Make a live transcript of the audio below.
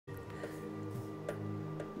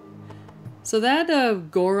So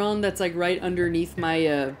that Goron that's like right underneath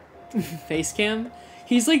my face cam,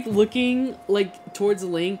 he's like looking like towards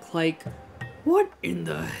Link like, what in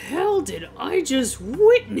the hell did I just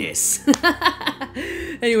witness?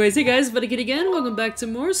 Anyways, hey guys, Buddy Kid again. Welcome back to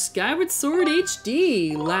more Skyward Sword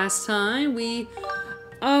HD. Last time we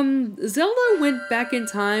Zelda went back in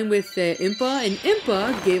time with Impa, and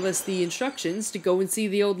Impa gave us the instructions to go and see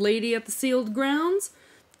the old lady at the sealed grounds,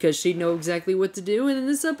 because she'd know exactly what to do. And in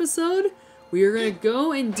this episode, we are going to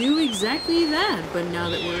go and do exactly that. But now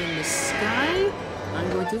that we're in the sky,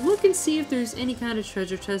 I'm going to look and see if there's any kind of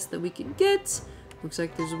treasure chest that we can get. Looks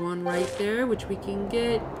like there's one right there, which we can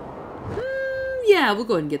get. Yeah, we'll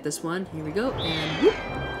go ahead and get this one. Here we go. And whoop,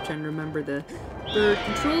 trying to remember the bird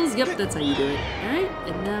controls. Yep, that's how you do it. Alright,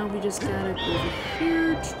 and now we just gotta go over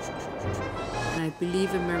here. And I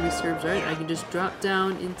believe if memory serves right, I can just drop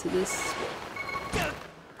down into this.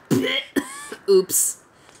 Oops.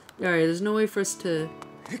 Alright, there's no way for us to...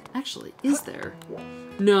 Actually, is there?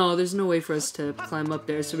 No, there's no way for us to climb up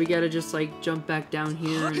there, so we gotta just, like, jump back down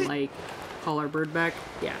here and, like, call our bird back.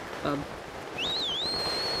 Yeah,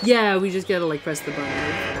 yeah, we just gotta, like, press the button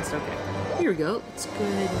really fast. Okay, here we go. Let's go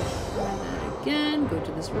ahead and try that again. Go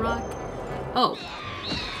to this rock. Oh.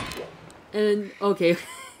 And, okay.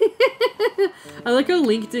 I like how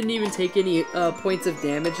Link didn't even take any points of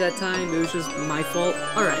damage that time. It was just my fault.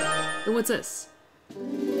 Alright, then what's this?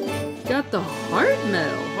 Got the heart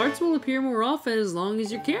medal. Hearts will appear more often as long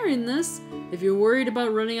as you're carrying this. If you're worried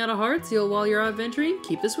about running out of hearts while you're out adventuring,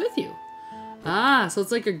 keep this with you. Ah, so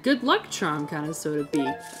it's like a good luck charm kind of, so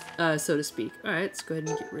to speak. Alright, let's go ahead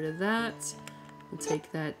and get rid of that. We'll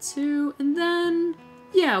take that too. And then,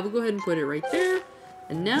 yeah, we'll go ahead and put it right there.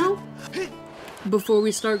 And now, before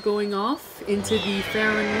we start going off into the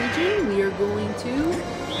Farron region, we are going to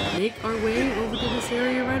make our way over to this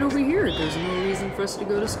area right over here. There's no reason for us to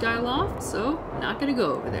go to Skyloft, so not gonna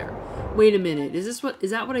go over there. Wait a minute, is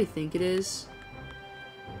that what I think it is?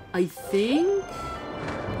 I think?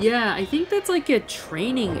 Yeah, I think that's like a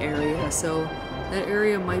training area, so that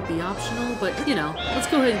area might be optional, but you know, let's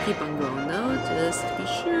go ahead and keep on going though, just to be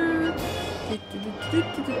sure.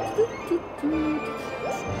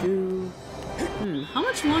 How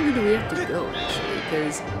much longer do we have to go actually?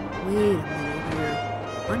 Because, wait a minute here.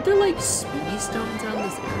 Aren't there like speedy stones out in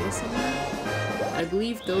this area somewhere? I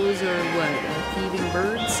believe those are what, thieving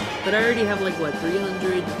birds? But I already have like what,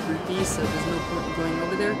 300 rupees, so there's no point in going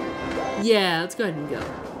over there. Yeah, let's go ahead and go.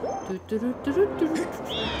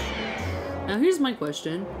 Now here's my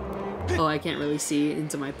question. Oh, I can't really see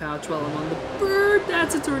into my pouch while I'm on the bird.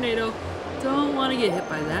 That's a tornado. Don't want to get hit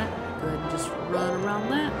by that. Go ahead and just run around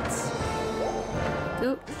that.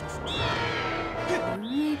 Go.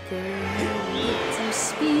 Alright, go ahead and get some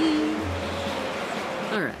speed.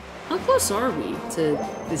 Alright, how close are we to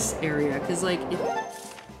this area? Because, like,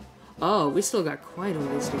 oh, we still got quite a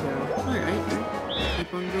ways to go. Alright,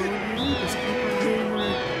 keep on going here. Just keep on getting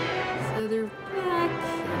our feather back.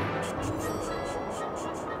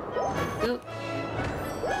 Go.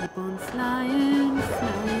 Keep on flying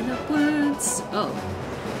upwards. Oh.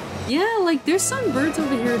 Yeah, like, there's some birds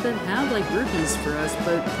over here that have, like, rupees for us,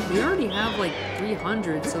 but we already have, like,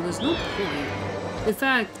 300, so there's no point. In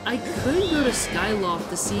fact, I could go to Skyloft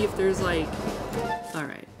to see if there's, like...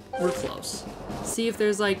 Alright, we're close. See if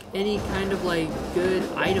there's, like, any kind of, like, good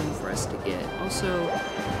item for us to get. Also,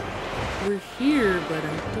 we're here, but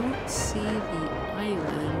I don't see the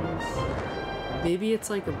island. Maybe it's,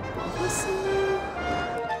 like, above us somewhere?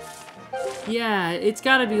 Yeah, it's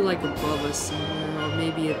gotta be, like, above us somewhere, or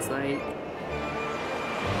maybe it's, like...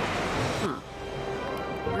 Huh.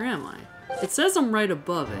 Where am I? It says I'm right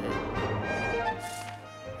above it.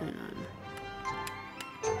 Hang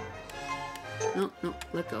on. No,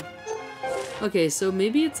 let go. Okay, so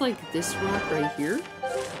maybe it's, like, this rock right here?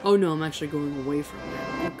 Oh, no, I'm actually going away from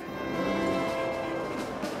it. Okay.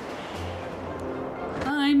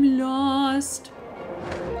 I'm lost!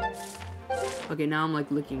 Okay, now I'm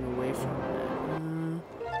like looking away from that.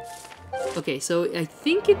 Okay, so I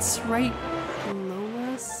think it's right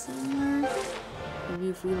below us somewhere. Maybe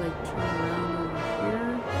if we like turn around over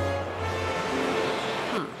here.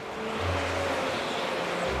 Huh.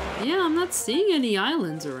 Yeah, I'm not seeing any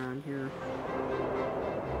islands around here.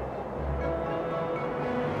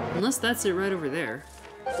 Unless that's it right over there.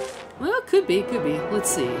 Well, could be, could be. Let's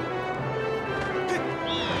see.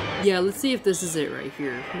 Yeah, let's see if this is it right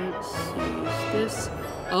here. Let's see, is this...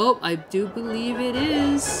 Oh, I do believe it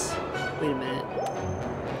is. Wait a minute.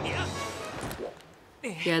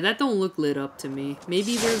 Yeah, that don't look lit up to me.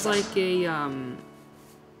 Maybe there's like a,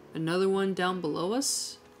 another one down below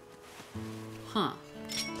us? Huh.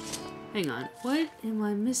 Hang on. What am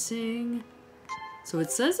I missing? So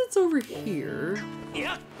it says it's over here.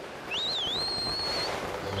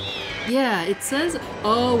 Yeah, it says...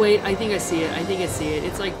 Oh, wait. I think I see it. I think I see it.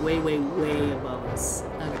 It's like way, way, way above us.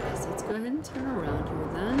 Okay, so let's go ahead and turn around here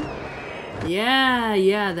then.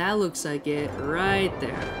 Yeah, that looks like it. Right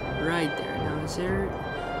there. Right there. Now, is there...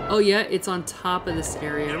 Oh, yeah, it's on top of this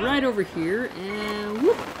area. Right over here. And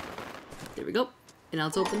whoop. There we go. And now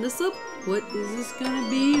let's open this up. What is this gonna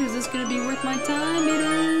be? Is this gonna be worth my time? It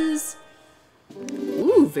is.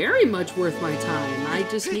 Ooh, very much worth my time. I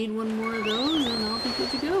just need one more of those and I'll be good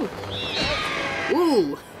to go.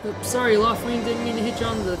 Ooh. Oops, sorry, Loftwing, didn't mean to hit you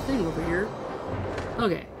on the thing over here.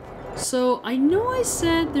 Okay. So, I know I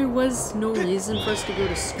said there was no reason for us to go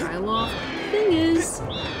to Skyloft. The thing is,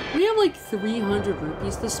 we have like 300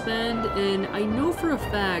 rupees to spend, and I know for a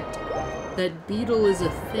fact that Beetle is a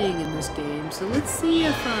thing in this game. So let's see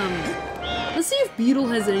if Beetle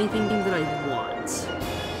has anything that I want.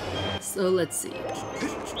 So let's see.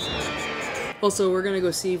 Also, we're gonna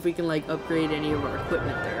go see if we can like upgrade any of our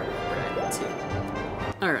equipment there while we're at it too.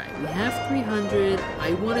 All right, we have 300.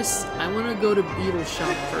 I wanna go to Beetle's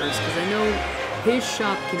shop first because I know his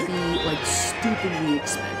shop can be like stupidly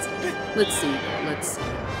expensive. Let's see though. Let's see.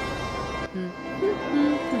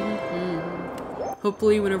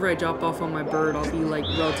 Hopefully, whenever I drop off on my bird, I'll be, like,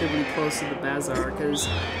 relatively close to the bazaar, because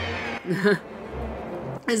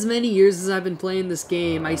as many years as I've been playing this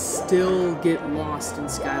game, I still get lost in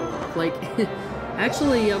Skyward. Like,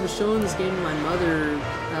 actually, I was showing this game to my mother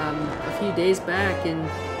a few days back, and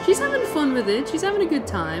she's having fun with it. She's having a good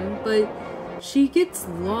time, but she gets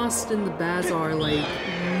lost in the bazaar, like,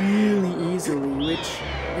 really easily, which,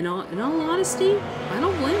 in all honesty, I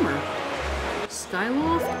don't blame her.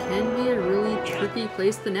 Skyloft can be a really tricky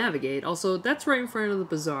place to navigate. Also, that's right in front of the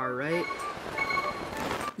bazaar, right?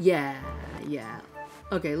 Yeah.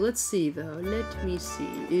 Okay, let's see though. Let me see.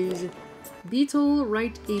 Is Beetle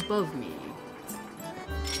right above me?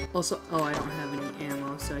 Also, oh, I don't have any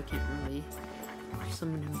ammo, so I can't really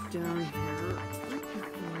summon him down here.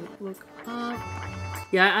 Look up.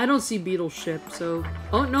 Yeah, I don't see Beetle's ship, so...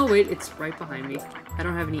 Oh, no, wait, it's right behind me. I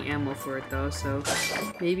don't have any ammo for it, though, so...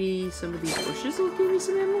 Maybe some of these bushes will give me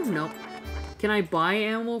some ammo? Nope. Can I buy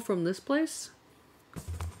ammo from this place?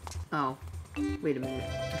 Oh. Wait a minute.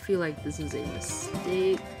 I feel like this is a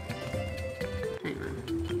mistake. Hang on.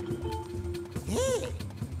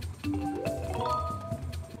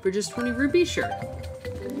 For just 20 rupees? Sure.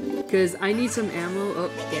 Because I need some ammo.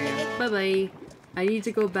 Oh, yeah. Bye-bye. I need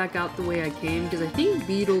to go back out the way I came, because I think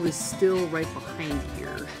Beetle is still right behind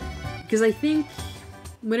here. Because I think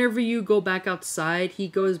whenever you go back outside, he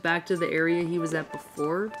goes back to the area he was at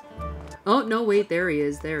before. Oh, no, wait, there he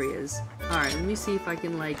is, there he is. Alright, let me see if I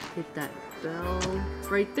can, like, hit that bell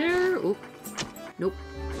right there. Oh, nope.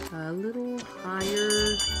 A little higher.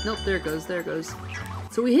 Nope, there it goes, there it goes.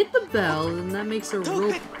 So we hit the bell, and that makes a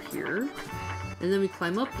rope here. And then we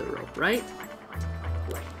climb up the rope, right?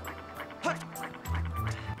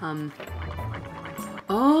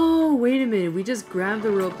 Oh, wait a minute. We just grab the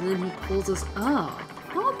rope and then he pulls us up.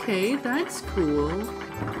 Okay, that's cool.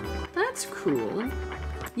 That's cool.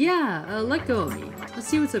 Yeah, let go of me. Let's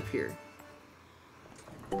see what's up here.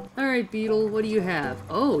 Alright, Beetle, what do you have?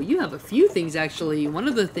 Oh, you have a few things, actually. One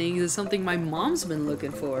of the things is something my mom's been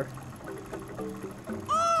looking for.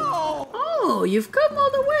 Oh, you've come all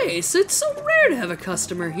the way, so it's so rare to have a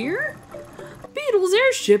customer here. Beetle's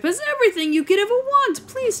airship has everything you could ever want.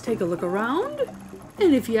 Please take a look around.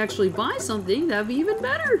 And if you actually buy something, that'd be even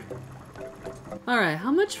better. Alright,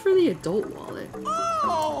 how much for the adult wallet?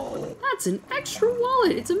 Oh! That's an extra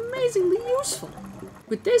wallet. It's amazingly useful.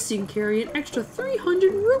 With this, you can carry an extra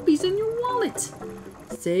 300 rupees in your wallet.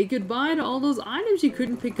 Say goodbye to all those items you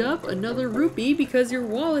couldn't pick up. Another rupee because your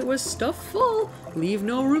wallet was stuffed full. Leave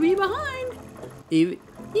no rupee behind.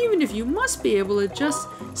 Even if you must be able to just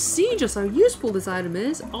see just how useful this item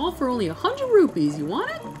is, all for only 100 rupees. You want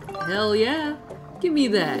it? Hell yeah. Give me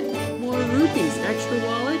that. More rupees. Extra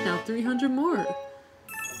wallet. Now 300 more.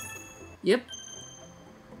 Yep.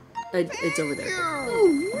 It's over there. Oh,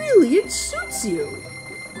 really? It suits you.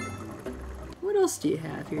 What else do you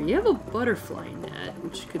have here? You have a butterfly net,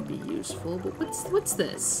 which could be useful, but what's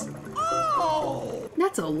this? Oh!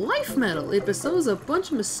 That's a life medal. It bestows a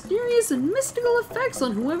bunch of mysterious and mystical effects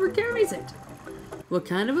on whoever carries it. What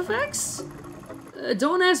kind of effects?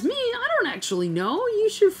 Don't ask me. I don't actually know. You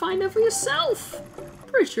should find out for yourself.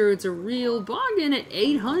 Pretty sure it's a real bargain at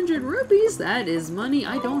 800 rupees. That is money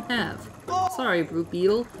I don't have. Sorry, Brute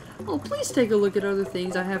Beetle. Oh, please take a look at other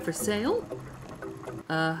things I have for sale.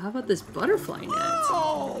 How about this butterfly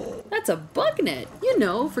net? That's a bug net, you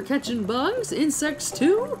know, for catching bugs, insects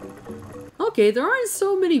too. Okay, there aren't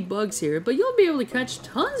so many bugs here, but you'll be able to catch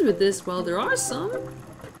tons with this while there are some.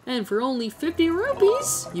 And for only 50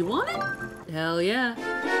 rupees, you want it? Hell yeah.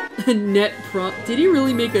 Did he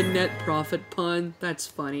really make a net profit pun? That's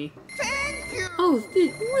funny. Thank you. Oh,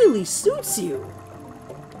 it really suits you.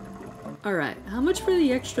 Alright, how much for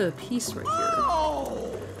the extra piece right here?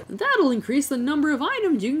 That'll increase the number of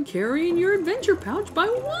items you can carry in your adventure pouch by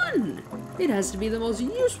 1. It has to be the most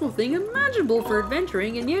useful thing imaginable for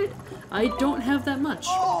adventuring, and yet I don't have that much.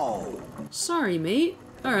 Sorry, mate.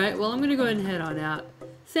 Alright, well, I'm gonna go ahead and head on out.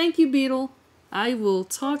 Thank you, Beetle. I will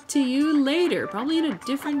talk to you later, probably in a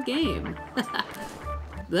different game.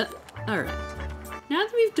 Alright. Now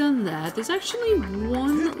that we've done that, there's actually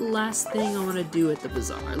one last thing I want to do at the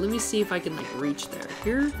bazaar. Let me see if I can, like, reach there.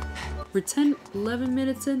 Here, we're 11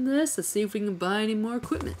 minutes into this. Let's see if we can buy any more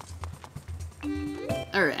equipment.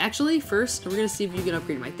 Alright, actually, first, we're gonna see if you can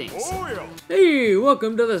upgrade my things. Hey,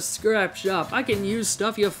 welcome to the scrap shop. I can use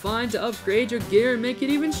stuff you find to upgrade your gear and make it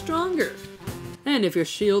even stronger. And if your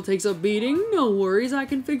shield takes a beating, no worries, I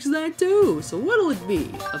can fix that too. So what'll it be?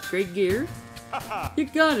 Upgrade gear? You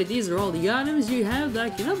got it, these are all the items you have that I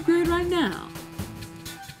can upgrade right now.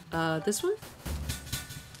 This one?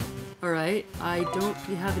 Alright, I don't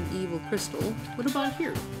have an evil crystal. What about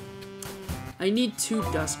here? I need 2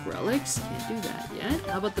 dusk relics, can't do that yet.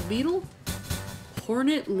 How about the beetle?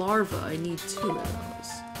 Hornet larva, I need 2 of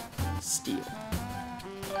those. Steel.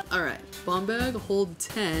 Alright, bomb bag, hold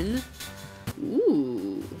 10.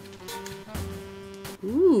 Ooh.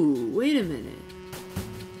 Ooh, wait a minute.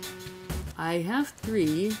 I have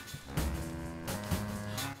 3.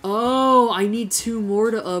 Oh, I need 2 more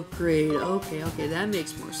to upgrade. Okay, that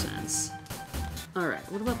makes more sense.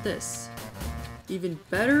 Alright, what about this? Even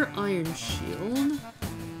better iron shield.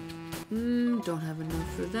 Don't have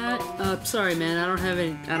enough for that. Sorry man, I don't have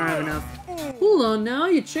enough. Hold on now,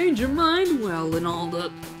 you change your mind? Well, then all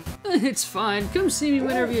the... It's fine. Come see me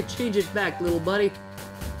whenever you change it back, little buddy.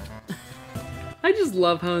 I just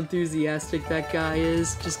love how enthusiastic that guy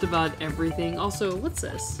is. Just about everything. Also, what's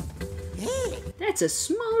this? That's a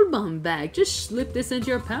small bomb bag. Just slip this into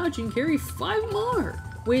your pouch and carry 5 more.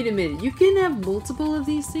 Wait a minute. You can have multiple of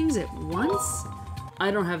these things at once? I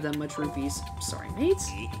don't have that much rupees. Sorry, mates.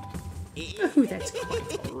 Oh, that's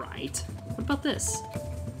quite alright. What about this?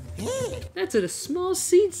 That's a small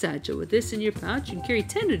seed satchel. With this in your pouch, you can carry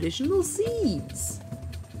 10 additional seeds.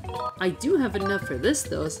 I do have enough for this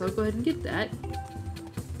though, so I'll go ahead and get that.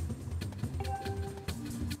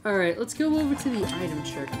 Alright, let's go over to the item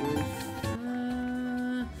check booth.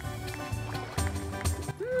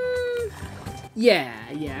 Yeah,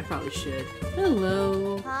 I probably should.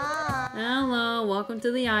 Hello. Hello, welcome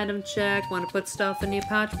to the item check. Want to put stuff in your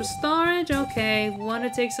pouch for storage? Okay. Want to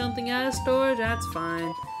take something out of storage? That's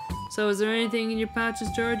fine. So is there anything in your pouch of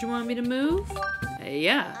storage you want me to move?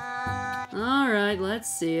 Yeah. Alright, let's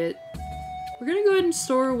see it. We're gonna go ahead and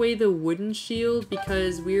store away the wooden shield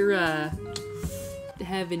because we're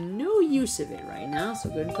having no use of it right now, so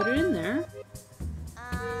go ahead and put it in there.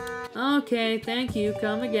 Okay, thank you,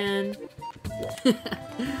 come again.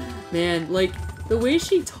 Man, like, the way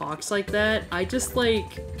she talks like that, I just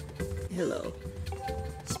like... Hello.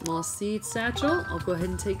 Small seed satchel. I'll go ahead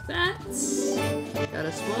and take that. Got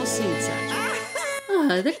a small seed satchel.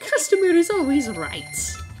 Ah, the customer is always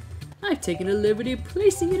right. I've taken a liberty of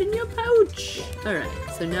placing it in your pouch. Alright,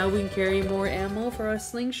 so now we can carry more ammo for our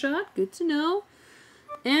slingshot. Good to know.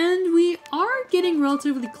 And we are getting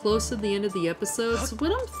relatively close to the end of the episode, so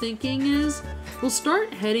what I'm thinking is we'll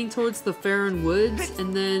start heading towards the Farron Woods,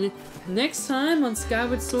 and then next time on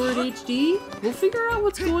Skyward Sword HD, we'll figure out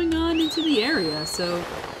what's going on into the area. So,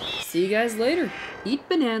 see you guys later. Eat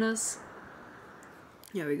bananas.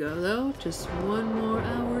 There we go, though. Just 1 more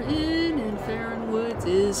hour in, and Farron Woods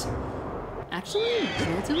is actually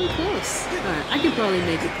relatively close. Alright, I could probably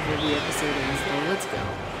make it before the episode ends, though. Let's go.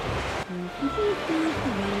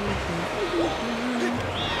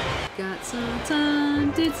 Got some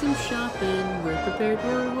time, did some shopping, we're prepared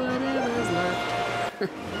for whatever's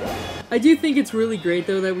left. I do think it's really great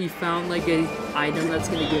though that we found like a item that's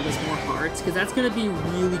gonna give us more hearts, because that's gonna be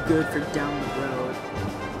really good for down the road.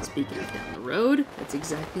 Speaking of down the road, that's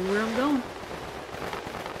exactly where I'm going.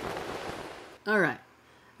 Alright.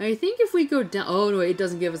 I think if we go down... Oh no, it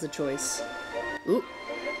doesn't give us a choice. Ooh.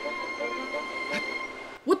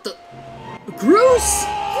 What the... Gross!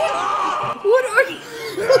 What are you...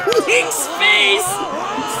 Link's face!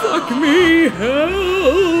 Fuck me,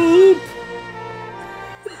 help!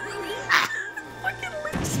 Fucking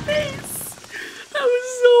Link's face! That was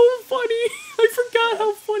so funny! I forgot how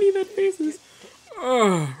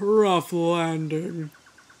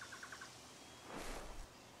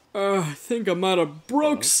I think I might have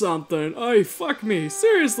broke something. Ay, fuck me.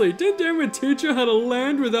 Seriously, didn't they even teach you how to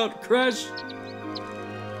land without crash?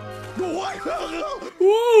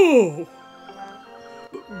 Whoa!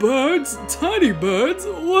 Birds? Tiny birds?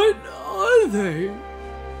 What are they?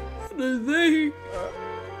 Are they...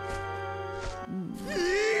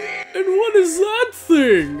 And what is that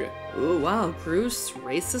thing? Oh wow, Bruce,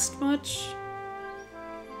 racist much?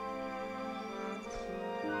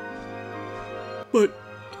 But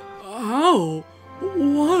how?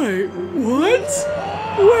 Why? What?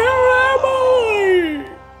 Where am I?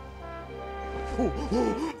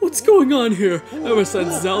 What's going on here? Ever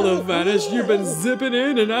since Zelda vanished, you've been zipping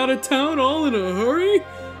in and out of town all in a hurry?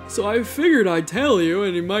 So I figured I'd tell you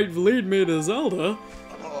and you might lead me to Zelda.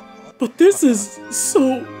 But this is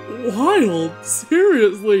so wild.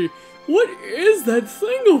 Seriously, what is that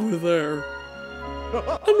thing over there?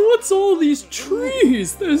 And what's all these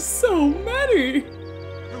trees? There's so many.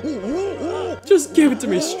 Just give it to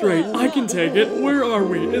me straight. I can take it. Where are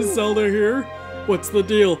we? Is Zelda here? What's the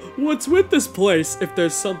deal? What's with this place? If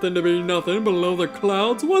there's something to be nothing below the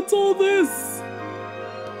clouds, what's all this?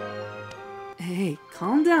 Hey,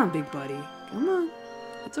 calm down, big buddy. Come on.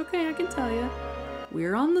 It's okay, I can tell you.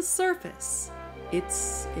 We're on the surface.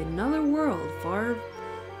 It's another world, far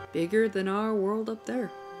bigger than our world up there.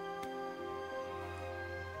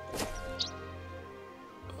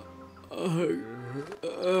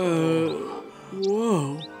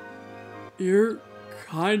 Whoa. You're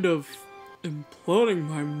kind of imploding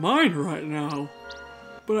my mind right now.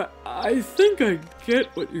 But I think I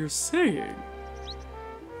get what you're saying.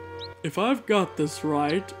 If I've got this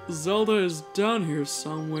right, Zelda is down here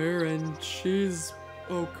somewhere and she's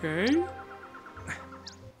okay?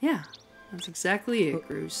 Yeah, that's exactly it,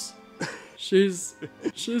 Bruce. She's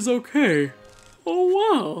okay. Oh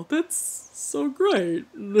wow, that's so great.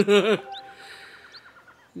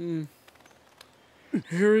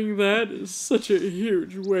 Hearing that is such a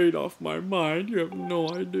huge weight off my mind, you have no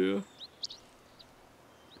idea.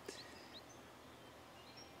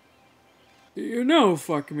 You know,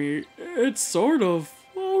 fuck me, it's sort of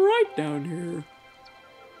alright down here.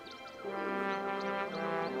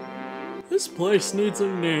 This place needs a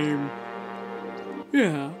name.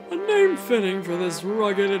 Yeah, a name fitting for this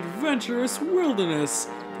rugged, adventurous wilderness.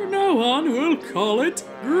 From now on, we'll call it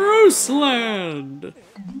Grooseland.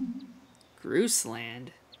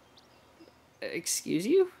 Grooseland? Excuse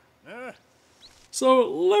you? So,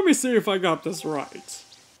 let me see if I got this right.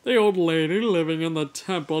 The old lady living in the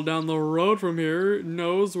temple down the road from here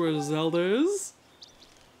knows where Zelda is?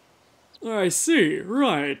 I see,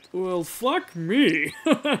 right. Well, fuck me.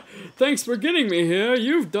 Thanks for getting me here.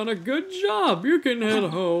 You've done a good job. You can head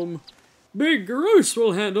home. Big Groose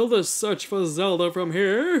will handle the search for Zelda from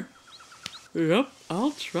here. Yep,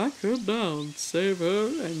 I'll track her down, save her,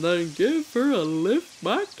 and then give her a lift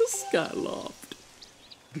back to Skyloft.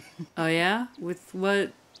 Oh yeah? With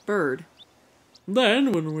what bird?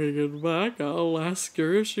 Then, when we get back, I'll ask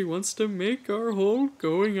her if she wants to make our whole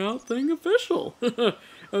going out thing official.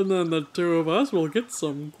 And then the two of us will get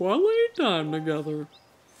some quality time together.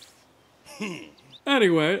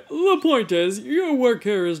 Anyway, the point is, your work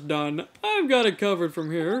here is done. I've got it covered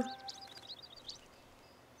from here.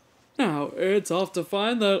 Now, it's off to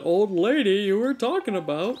find that old lady you were talking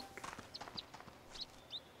about.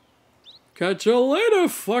 Catch you later,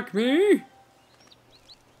 fuck me!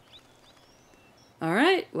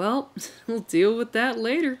 Alright, well, we'll deal with that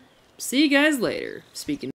later. See you guys later. Speaking